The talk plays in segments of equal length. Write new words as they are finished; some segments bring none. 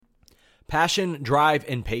Passion, drive,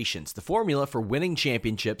 and patience. The formula for winning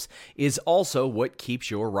championships is also what keeps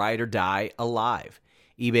your ride or die alive.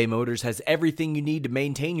 eBay Motors has everything you need to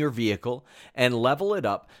maintain your vehicle and level it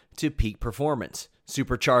up to peak performance.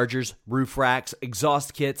 Superchargers, roof racks,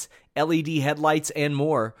 exhaust kits, LED headlights, and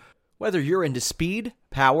more. Whether you're into speed,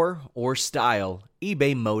 power, or style,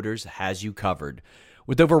 eBay Motors has you covered.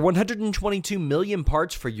 With over 122 million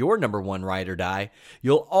parts for your number one ride or die,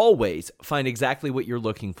 you'll always find exactly what you're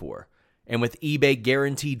looking for. And with eBay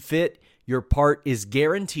Guaranteed Fit, your part is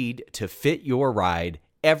guaranteed to fit your ride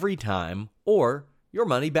every time or your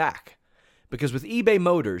money back. Because with eBay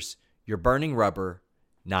Motors, you're burning rubber,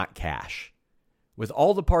 not cash. With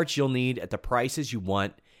all the parts you'll need at the prices you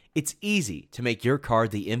want, it's easy to make your car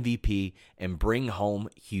the MVP and bring home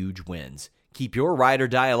huge wins. Keep your ride or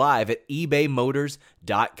die alive at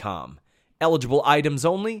ebaymotors.com. Eligible items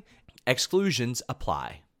only. Exclusions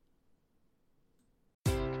apply.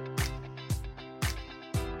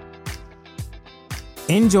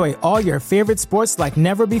 Enjoy all your favorite sports like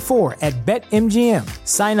never before at BetMGM.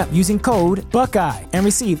 Sign up using code Buckeye and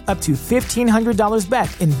receive up to $1,500 back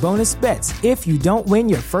in bonus bets if you don't win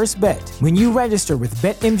your first bet. When you register with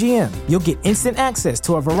BetMGM, you'll get instant access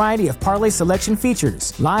to a variety of parlay selection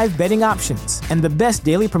features, live betting options, and the best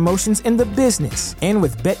daily promotions in the business. And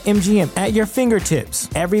with BetMGM at your fingertips,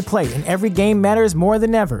 every play and every game matters more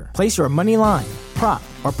than ever. Place your money line, prop,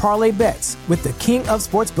 or parlay bets with the king of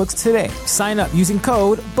sportsbooks today. Sign up using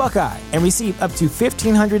code Buckeye and receive up to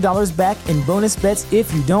 $1,500 back in bonus bets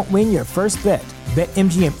if you don't win your first bet.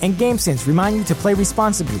 BetMGM and GameSense remind you to play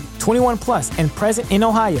responsibly. 21 plus and present in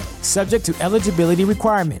Ohio, subject to eligibility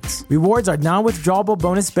requirements. Rewards are non-withdrawable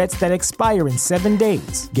bonus bets that expire in 7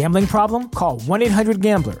 days. Gambling problem? Call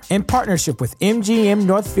 1-800-GAMBLER in partnership with MGM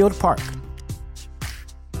Northfield Park.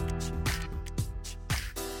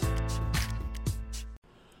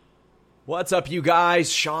 What's up, you guys?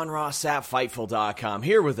 Sean Ross at Fightful.com,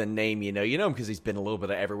 here with a name you know. You know him because he's been a little bit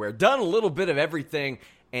of everywhere, done a little bit of everything.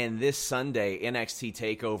 And this Sunday, NXT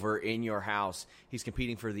TakeOver in your house, he's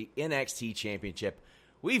competing for the NXT Championship.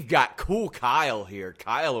 We've got Cool Kyle here,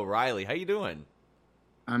 Kyle O'Reilly. How you doing?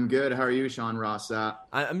 I'm good. How are you, Sean Ross?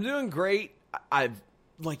 I'm doing great.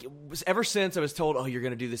 Ever since I was told, oh, you're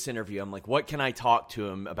going to do this interview, I'm like, what can I talk to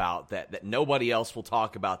him about that nobody else will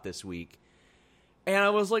talk about this week? And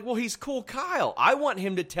I was like, well, he's Cool Kyle. I want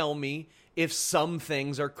him to tell me if some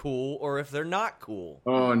things are cool or if they're not cool.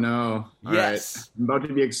 Oh, no. All yes. Right. I'm about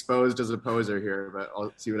to be exposed as a poser here, but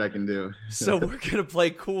I'll see what I can do. So we're going to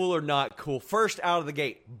play cool or not cool. First out of the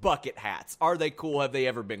gate, bucket hats. Are they cool? Have they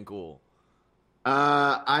ever been cool?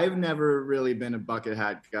 I've never really been a bucket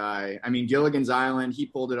hat guy. I mean, Gilligan's Island, he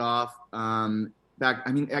pulled it off.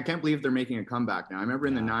 I can't believe they're making a comeback now. I remember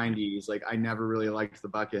in the 90s, I never really liked the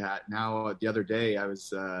bucket hat. Now, the other day, I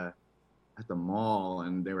was at the mall,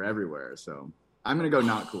 and they were everywhere. So I'm going to go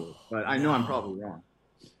not cool, but I know I'm probably wrong.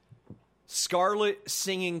 Scarlett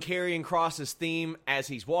singing Karrion Kross's theme as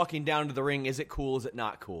he's walking down to the ring. Is it cool? Is it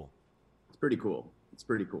not cool? It's pretty cool. It's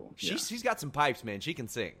pretty cool. She's got some pipes, man. She can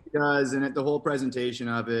sing. She does, and the whole presentation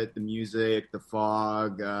of it, the music, the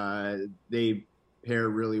fog, they pair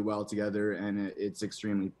really well together, and it's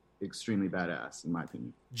extremely, extremely badass, in my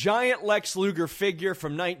opinion. Giant Lex Luger figure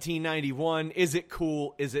from 1991. Is it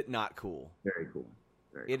cool? Is it not cool? Very cool.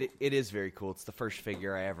 Very cool. It is very cool. It's the first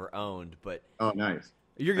figure I ever owned. But oh, nice.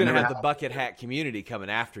 You're going to have the bucket hat community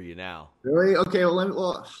coming after you now. Really? Okay.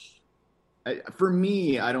 For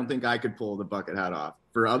me, I don't think I could pull the bucket hat off.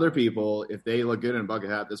 For other people, if they look good in a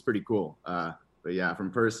bucket hat, that's pretty cool. But yeah, from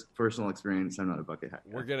personal experience, I'm not a bucket hat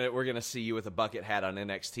guy. We're gonna see you with a bucket hat on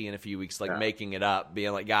NXT in a few weeks, making it up,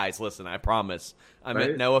 being like, guys, listen, I promise, I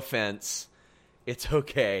meant no offense, it's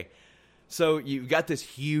okay. So you got this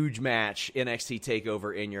huge match, NXT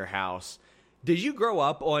TakeOver in your house. Did you grow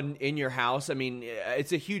up on In Your House? I mean,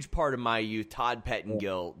 it's a huge part of my youth. Todd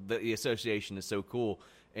Pettengill, the association is so cool,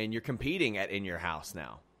 and you're competing at In Your House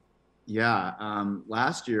now. Yeah,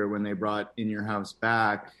 last year when they brought In Your House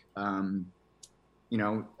back.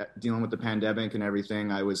 Dealing with the pandemic and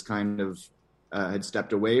everything, I was kind of had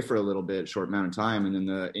stepped away for a little bit, short amount of time. And then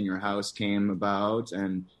the In Your House came about,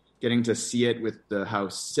 and getting to see it with the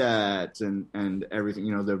house set and everything,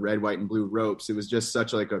 the red, white, and blue ropes. It was just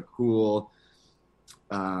such a cool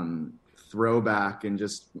throwback, and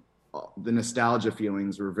just the nostalgia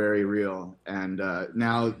feelings were very real. And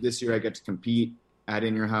now this year I get to compete at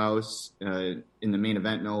In Your House, in the main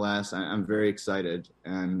event, no less. I'm very excited,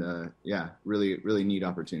 and really, really neat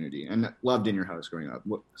opportunity. And loved In Your House growing up.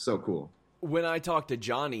 So cool. When I talked to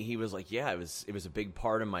Johnny, he was like, yeah, it was a big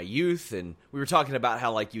part of my youth. And we were talking about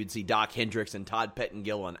how, like, you'd see Doc Hendricks and Todd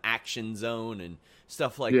Pettengill on Action Zone and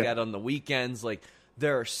stuff like that on the weekends. Like,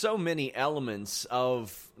 there are so many elements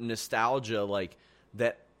of nostalgia, like,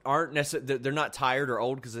 that aren't necessarily, they're not tired or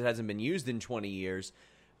old because it hasn't been used in 20 years.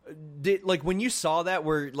 Like, when you saw that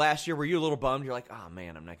last year, were you a little bummed? You're like, oh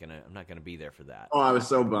man, I'm not gonna be there for that. Oh, I was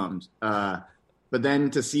so bummed. But then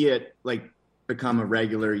to see it like become a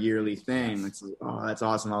regular yearly thing, it's like, oh, that's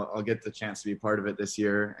awesome. I'll get the chance to be part of it this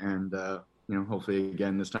year, and hopefully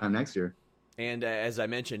again this time next year. And as I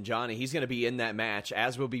mentioned, Johnny, he's going to be in that match,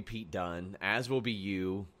 as will be Pete Dunne, as will be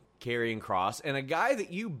you, Karrion Kross, and a guy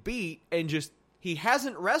that you beat, and just he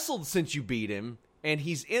hasn't wrestled since you beat him. And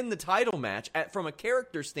he's in the title match. From a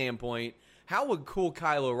character standpoint, how would cool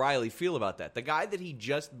Kyle O'Reilly feel about that? The guy that he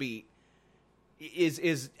just beat,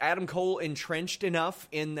 is Adam Cole entrenched enough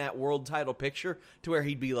in that world title picture to where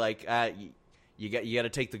he'd be like, you got to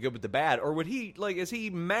take the good with the bad? Or would he, like, is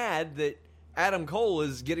he mad that Adam Cole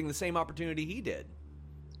is getting the same opportunity he did?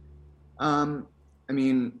 I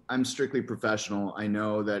mean, I'm strictly professional. I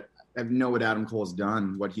know what Adam Cole's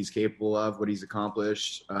done, what he's capable of, what he's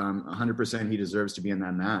accomplished. 100% he deserves to be in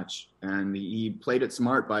that match. And he played it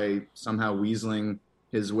smart by somehow weaseling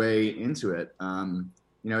his way into it.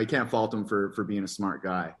 You can't fault him for being a smart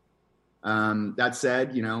guy. That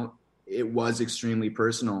said, it was extremely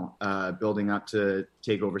personal, building up to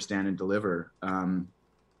TakeOver Stand and Deliver.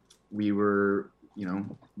 We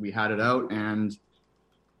had it out, and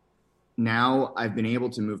now I've been able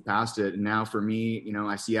to move past it. And now for me,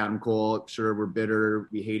 I see Adam Cole, sure, we're bitter,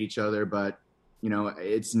 we hate each other, but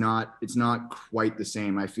it's not quite the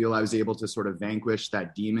same. I feel I was able to sort of vanquish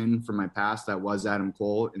that demon from my past that was Adam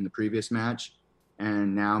Cole in the previous match.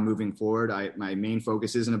 And now moving forward, my main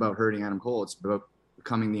focus isn't about hurting Adam Cole. It's about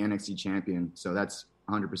becoming the NXT champion. So that's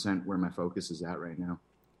 100% where my focus is at right now.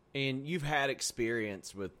 And you've had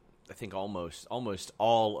experience with, I think, almost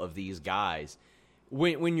all of these guys.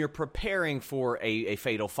 When you're preparing for a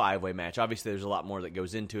fatal 5-way match, obviously there's a lot more that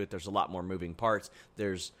goes into it. There's a lot more moving parts.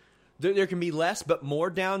 There can be less but more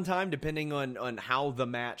downtime depending on how the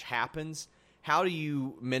match happens. How do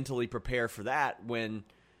you mentally prepare for that when,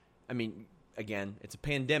 again, it's a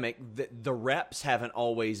pandemic. The reps haven't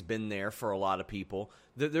always been there for a lot of people.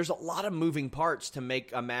 There's a lot of moving parts to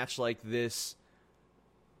make a match like this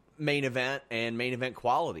main event and main event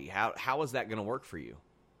quality. How is that going to work for you?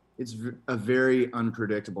 It's a very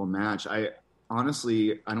unpredictable match. I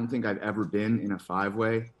don't think I've ever been in a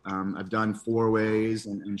 5-way. I've done 4-ways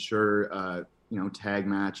and sure, tag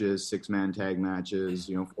matches, 6-man tag matches,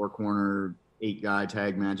 4-corner, 8-guy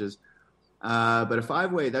tag matches. But a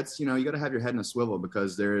 5-way, that's, you got to have your head in a swivel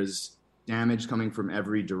because there's damage coming from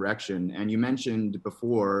every direction. And you mentioned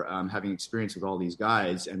before having experience with all these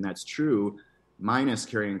guys, and that's true, minus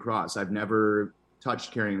Karrion Kross. I've never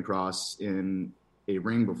touched Karrion Kross in a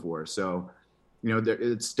ring before. So,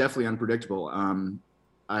 it's definitely unpredictable.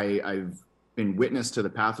 I've been witness to the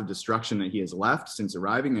path of destruction that he has left since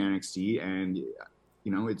arriving in NXT, and,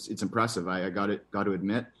 it's impressive. I got to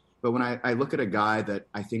admit. But when I look at a guy that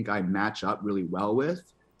I think I match up really well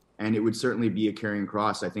with, and it would certainly be a Karrion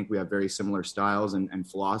Kross. I think we have very similar styles and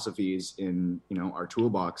philosophies in, our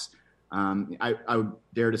toolbox. I would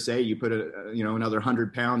dare to say you put another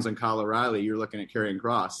 100 pounds on Kyle O'Reilly, you're looking at Karrion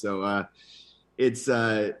Kross. So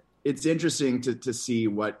it's interesting to see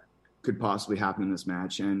what could possibly happen in this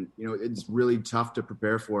match. And, it's really tough to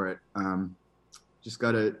prepare for it. Just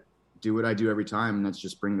got to do what I do every time, and that's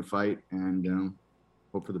just bring the fight and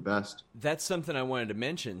hope for the best. That's something I wanted to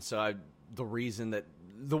mention. So the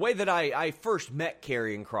way that I first met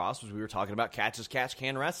Karrion Kross was we were talking about Catch as Catch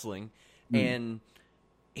Can wrestling, and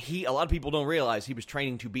a lot of people don't realize he was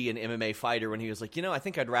training to be an MMA fighter when he was like, I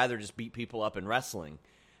think I'd rather just beat people up in wrestling.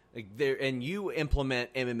 And you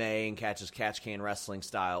implement MMA and Catch as Catch Can wrestling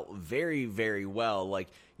style very, very well. Like,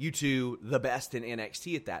 you two, the best in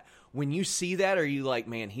NXT at that. When you see that, are you like,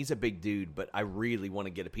 man, he's a big dude, but I really want to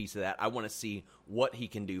get a piece of that. I want to see what he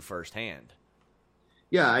can do firsthand.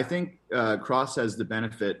 Yeah, I think Kross has the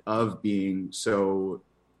benefit of being so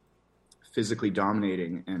physically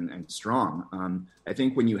dominating and strong. I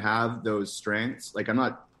think when you have those strengths, like, I'm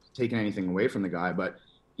not taking anything away from the guy, but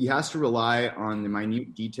he has to rely on the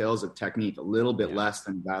minute details of technique a little bit less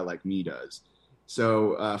than a guy like me does.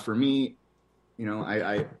 So for me,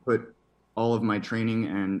 I put all of my training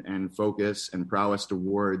and focus and prowess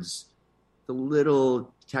towards the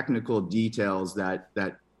little technical details that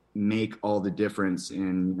make all the difference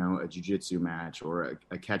in, a jiu-jitsu match or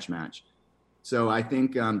a catch match. So I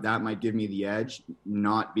think that might give me the edge,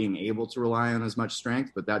 not being able to rely on as much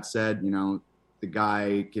strength. But that said, the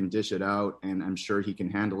guy can dish it out, and I'm sure he can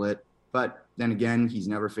handle it. But then again, he's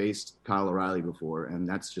never faced Kyle O'Reilly before, and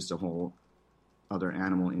that's just a whole other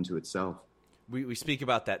animal into itself. We speak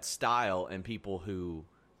about that style and people who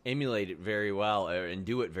emulate it very well and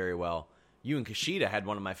do it very well. You and Kushida had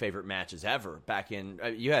one of my favorite matches ever back in.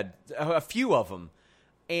 You had a few of them,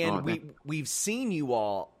 and we've seen you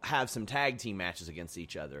all have some tag team matches against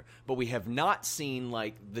each other, but we have not seen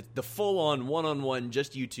like the full on one-on-one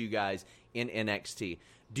just you two guys in NXT.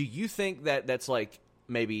 Do you think that that's like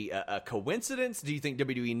maybe a coincidence? Do you think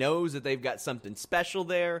WWE knows that they've got something special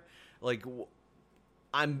there? Like,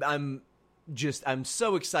 I'm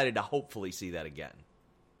so excited to hopefully see that again.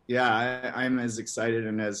 Yeah, I'm as excited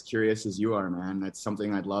and as curious as you are, man. That's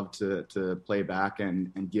something I'd love to play back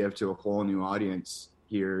and give to a whole new audience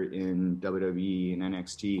here in WWE and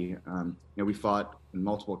NXT. We fought in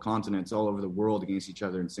multiple continents all over the world against each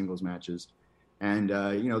other in singles matches. And,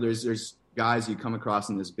 there's guys you come across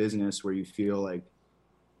in this business where you feel like,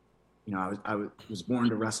 I was born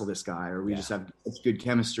to wrestle this guy, or we just have such good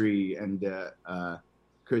chemistry. And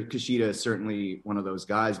Kushida is certainly one of those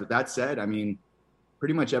guys. But that said, I mean,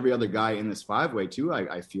 pretty much every other guy in this five-way too,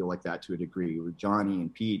 I feel like that to a degree. With Johnny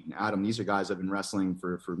and Pete and Adam, these are guys I've been wrestling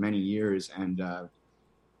for many years and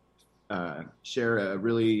share a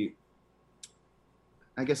really,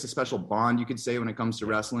 I guess, a special bond, you could say, when it comes to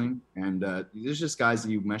wrestling. And there's just guys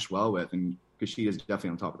that you mesh well with, and Kushida is definitely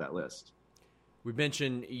on top of that list. We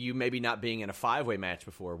mentioned you maybe not being in a five-way match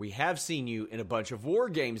before. We have seen you in a bunch of War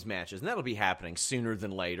Games matches, and that'll be happening sooner than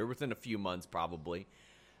later, within a few months probably.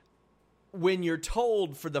 When you're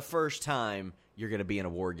told for the first time you're going to be in a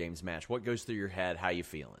War Games match, what goes through your head? How you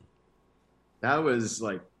feeling? That was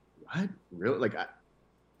like, what? Really? Like, I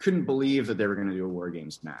couldn't believe that they were going to do a War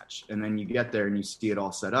Games match. And then you get there and you see it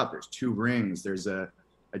all set up. There's 2 rings. There's a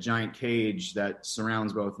giant cage that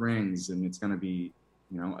surrounds both rings, and it's going to be,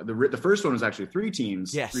 the first one was actually 3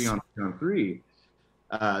 teams, yes. 3 on 3.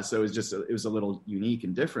 So it was a little unique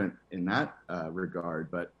and different in that regard.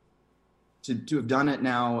 But to have done it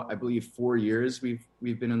now, I believe 4 years we've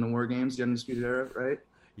been in the War Games, the Undisputed Era, right?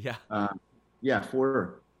 Yeah.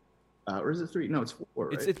 4. Or is it 3? No, it's 4.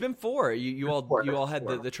 Right? It's been 4. You all had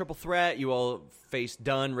the triple threat. You all faced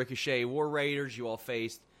Dunn, Ricochet, War Raiders. You all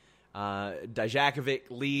faced Dijakovic,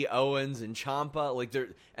 Lee, Owens, and Ciampa.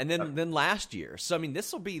 And then last year. So I mean,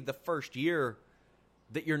 this will be the first year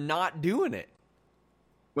that you're not doing it.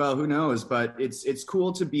 Well, who knows? But it's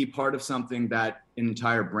cool to be part of something that an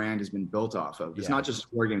entire brand has been built off of. It's not just a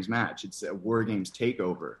War Games match; it's a War Games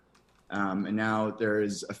takeover. And now there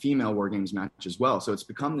is a female War Games match as well. So it's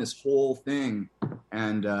become this whole thing,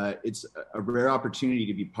 and it's a rare opportunity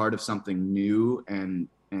to be part of something new and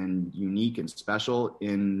unique and special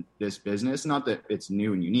in this business. Not that it's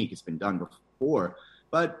new and unique; it's been done before,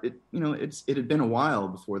 but it had been a while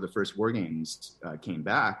before the first War Games came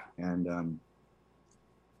back, and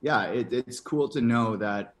it's cool to know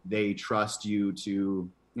that they trust you to,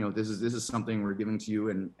 this is something we're giving to you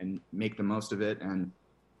and make the most of it. And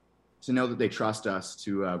to know that they trust us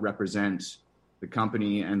to represent the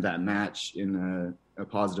company and that match in a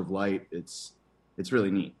positive light, it's really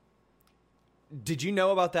neat. Did you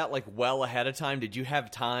know about that well ahead of time? Did you have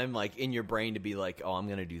time in your brain to be like, oh, I'm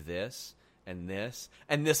going to do this and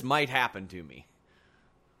this might happen to me?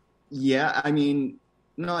 Yeah, I mean,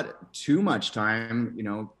 not too much time,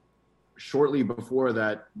 shortly before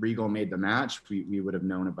that Regal made the match, we would have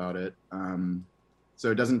known about it. So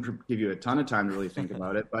it doesn't give you a ton of time to really think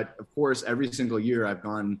about it. But of course, every single year I've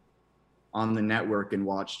gone on the network and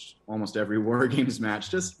watched almost every War Games match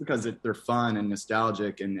just because they're fun and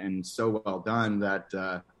nostalgic and so well done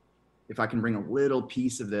that if I can bring a little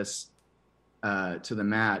piece of this to the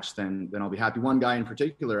match, then I'll be happy. One guy in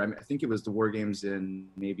particular, I think it was the War Games in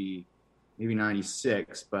maybe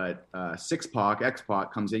 96, but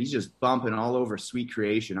X-Pac comes in. He's just bumping all over Sweet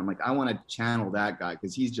Creation. I'm like, I want to channel that guy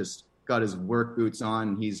because he's just got his work boots on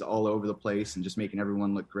and he's all over the place and just making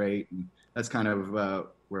everyone look great. And that's kind of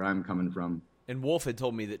where I'm coming from. And Wolf had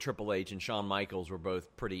told me that Triple H and Shawn Michaels were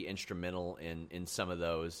both pretty instrumental in some of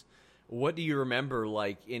those. What do you remember,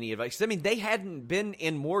 any advice? I mean, they hadn't been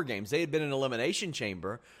in War Games. They had been in Elimination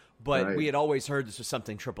Chamber, but right. We had always heard this was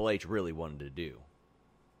something Triple H really wanted to do.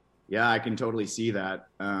 Yeah, I can totally see that.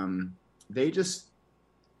 They just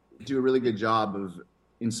do a really good job of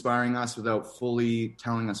inspiring us without fully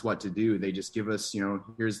telling us what to do. They just give us,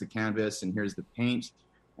 here's the canvas and here's the paint,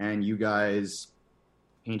 and you guys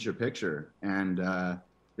paint your picture. And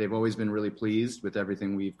they've always been really pleased with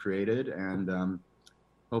everything we've created, and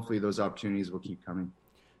hopefully those opportunities will keep coming.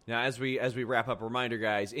 Now, as we wrap up, a reminder,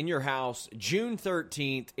 guys, In Your House, June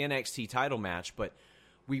 13th, NXT title match, but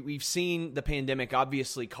we've seen the pandemic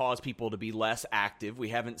obviously cause people to be less active. We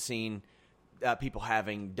haven't seen people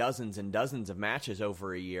having dozens and dozens of matches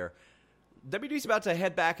over a year. WWE's about to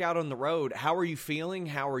head back out on the road. How are you feeling?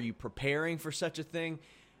 How are you preparing for such a thing?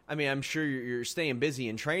 I mean, I'm sure you're staying busy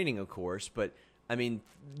in training, of course, but I mean,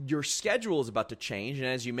 your schedule is about to change. And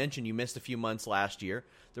as you mentioned, you missed a few months last year.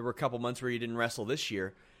 There were a couple months where you didn't wrestle this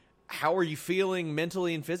year. How are you feeling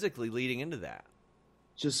mentally and physically leading into that?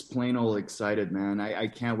 Just plain old excited, man. I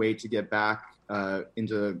can't wait to get back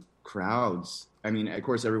into crowds. I mean, of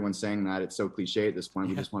course, everyone's saying that. It's so cliche at this point.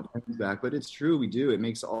 We just want fans back, but it's true. We do. It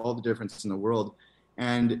makes all the difference in the world.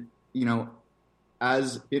 And, you know,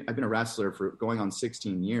 I've been a wrestler for going on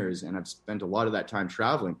 16 years, and I've spent a lot of that time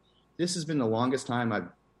traveling. This has been the longest time I've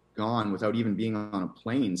gone without even being on a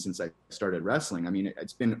plane since I started wrestling. I mean,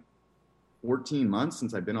 it's been 14 months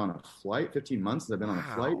since I've been on a flight, 15 months since I've been on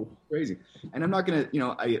a flight. It's crazy. And I'm not going to, you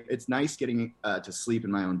know, it's nice getting to sleep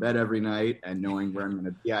in my own bed every night and knowing where I'm going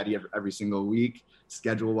to be at every single week,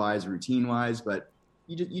 schedule-wise, routine-wise, but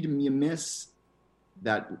you miss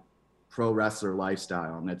that pro wrestler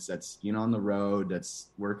lifestyle. And that's being on the road, that's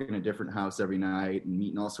working in a different house every night and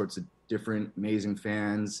meeting all sorts of different amazing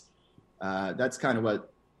fans. That's kind of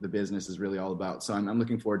what the business is really all about. So I'm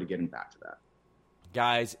looking forward to getting back to that.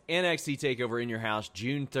 Guys, NXT TakeOver in your house,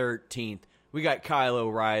 June 13th. We got Kyle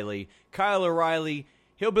O'Reilly. Kyle O'Reilly,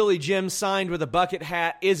 Hillbilly Jim signed with a bucket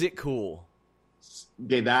hat. Is it cool?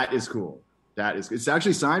 Okay, that is cool. It's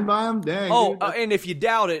actually signed by him? Dang. Oh, and if you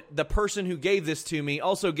doubt it, the person who gave this to me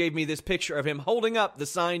also gave me this picture of him holding up the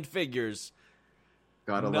signed figures.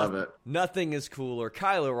 Gotta love it. Nothing is cooler.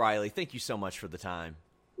 Kyle O'Reilly, thank you so much for the time.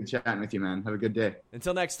 Good chatting with you, man. Have a good day.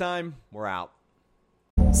 Until next time, we're out.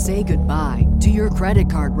 Say goodbye to your credit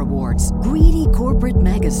card rewards. Greedy corporate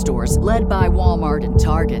mega stores, led by Walmart and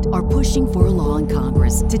Target, are pushing for a law in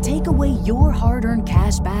Congress to take away your hard-earned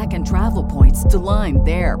cash back and travel points to line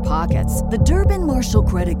their pockets. The Durbin-Marshall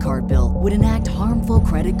credit card bill would enact harmful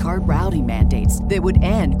credit card routing mandates that would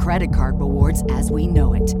end credit card rewards as we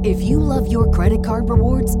know it. If you love your credit card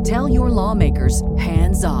rewards, tell your lawmakers,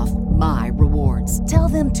 hands off my rewards. Tell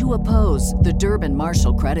them to oppose the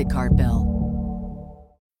Durbin-Marshall credit card bill.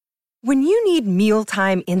 When you need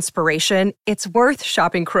mealtime inspiration, it's worth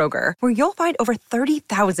shopping Kroger, where you'll find over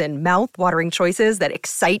 30,000 mouth-watering choices that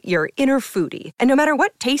excite your inner foodie. And no matter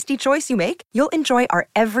what tasty choice you make, you'll enjoy our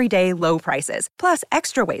everyday low prices, plus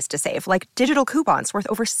extra ways to save, like digital coupons worth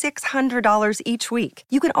over $600 each week.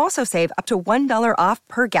 You can also save up to $1 off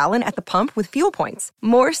per gallon at the pump with fuel points.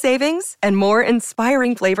 More savings and more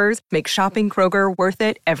inspiring flavors make shopping Kroger worth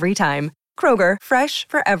it every time. Kroger, fresh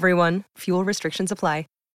for everyone. Fuel restrictions apply.